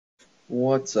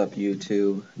What's up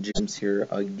YouTube? James here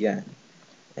again.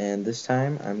 And this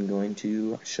time I'm going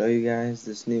to show you guys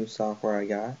this new software I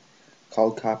got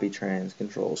called CopyTrans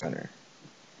Control Center.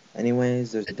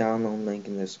 Anyways, there's a download link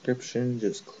in the description.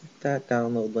 Just click that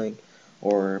download link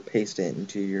or paste it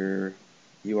into your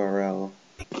URL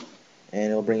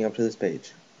and it'll bring you up to this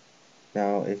page.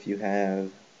 Now if you have,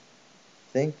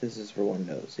 I think this is for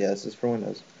Windows. Yeah, this is for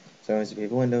Windows. So anyways, if you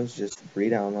have Windows, just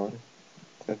re-download.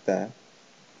 Click that.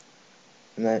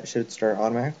 And that should start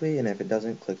automatically, and if it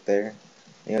doesn't, click there.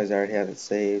 You guys already have it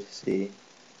saved. See, it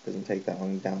doesn't take that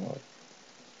long to download.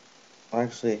 Well,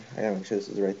 actually, I gotta make sure this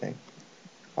is the right thing.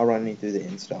 I'll run you through the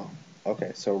install.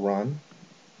 Okay, so run.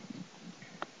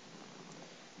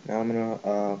 Now I'm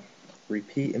gonna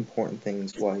repeat important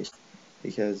things twice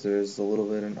because there's a little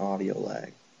bit of an audio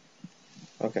lag.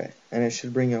 Okay, and it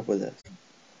should bring you up with this.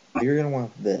 You're gonna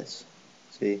want this.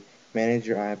 See, manage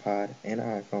your iPod and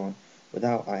iPhone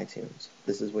without iTunes.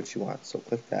 This is what you want, so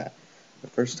click that. The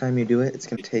first time you do it, it's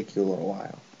going to take you a little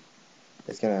while.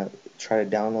 It's going to try to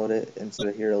download it. Instead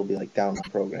of here, it'll be like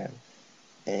download program.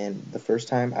 And the first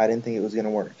time, I didn't think it was going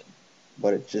to work,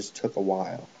 but it just took a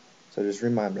while. So just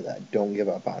remember that. Don't give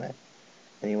up on it.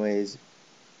 Anyways,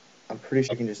 I'm pretty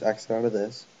sure you can just exit out of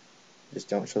this. Just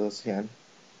don't show this again.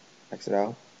 Exit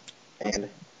out. And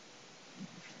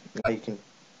now you can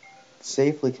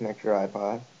safely connect your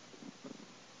iPod.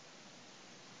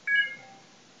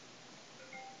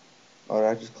 Oh, did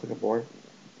I just click abort?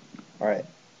 Alright.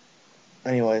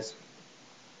 Anyways,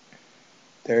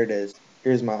 there it is.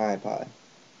 Here's my iPod.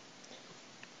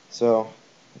 So,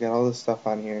 I got all this stuff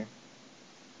on here.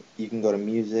 You can go to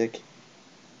music,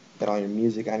 get all your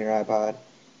music on your iPod.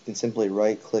 You can simply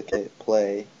right click it,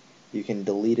 play. You can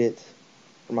delete it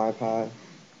from iPod.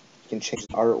 You can change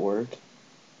the artwork.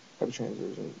 CopyTrans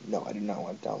version. No, I do not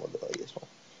want to download the latest one.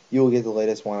 You will get the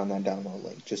latest one on that download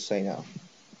link, just so you know.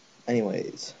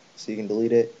 Anyways, so you can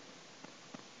delete it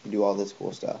and do all this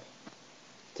cool stuff.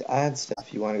 To add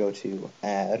stuff, you want to go to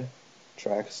Add,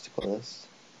 Tracks to Playlist.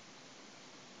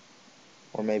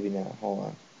 Or maybe not, hold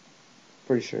on.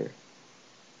 Pretty sure.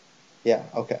 Yeah,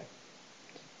 okay.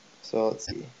 So let's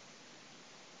see.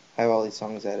 I have all these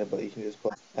songs added, but you can just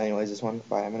play. Anyways, this one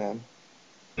by Eminem.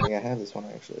 I think I have this one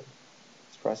actually.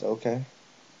 Just press OK,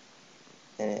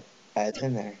 and it adds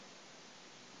in there.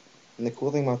 And the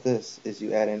cool thing about this is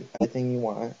you add in everything you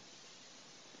want.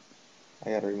 I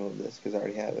gotta remove this because I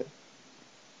already have it.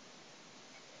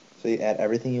 So you add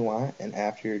everything you want, and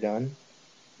after you're done,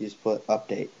 you just put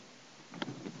update.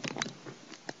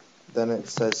 Then it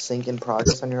says sync in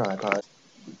progress on your iPod.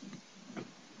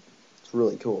 It's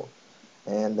really cool.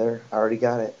 And there, I already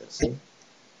got it. See? And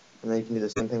then you can do the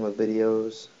same thing with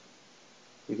videos.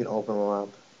 You can open them up.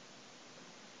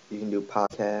 You can do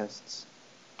podcasts.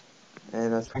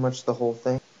 And that's pretty much the whole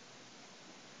thing.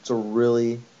 It's a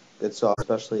really good software,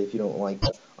 especially if you don't like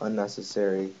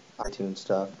unnecessary iTunes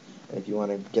stuff. And if you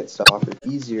want to get stuff off it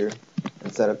easier,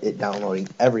 instead of it downloading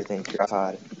everything to your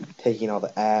iPod, taking all the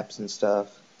apps and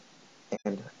stuff.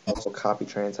 And also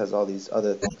CopyTrans has all these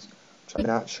other things, which I'm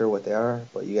not sure what they are,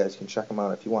 but you guys can check them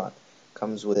out if you want.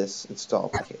 Comes with this install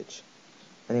package.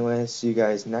 Anyways, see you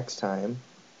guys next time.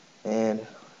 And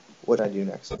what did I do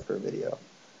next for a video?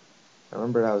 I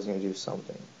remembered I was going to do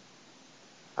something.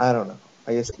 I don't know.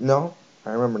 I guess, no,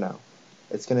 I remember now.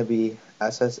 It's going to be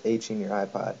SSH in your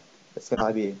iPod. It's going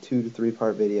to be a 2 to 3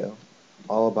 part video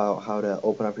all about how to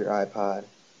open up your iPod,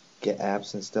 get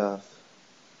apps and stuff.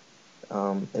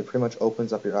 It pretty much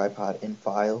opens up your iPod in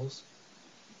files,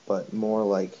 but more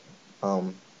like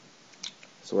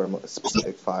sort of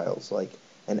specific files, like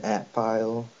an app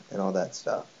file and all that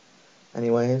stuff.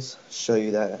 Anyways, show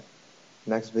you that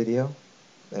next video,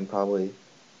 and probably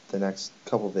the next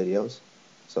couple videos.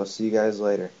 So I'll see you guys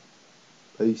later.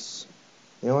 Peace.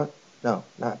 You know what? No,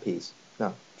 not peace.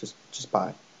 No, just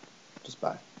bye. Just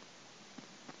bye.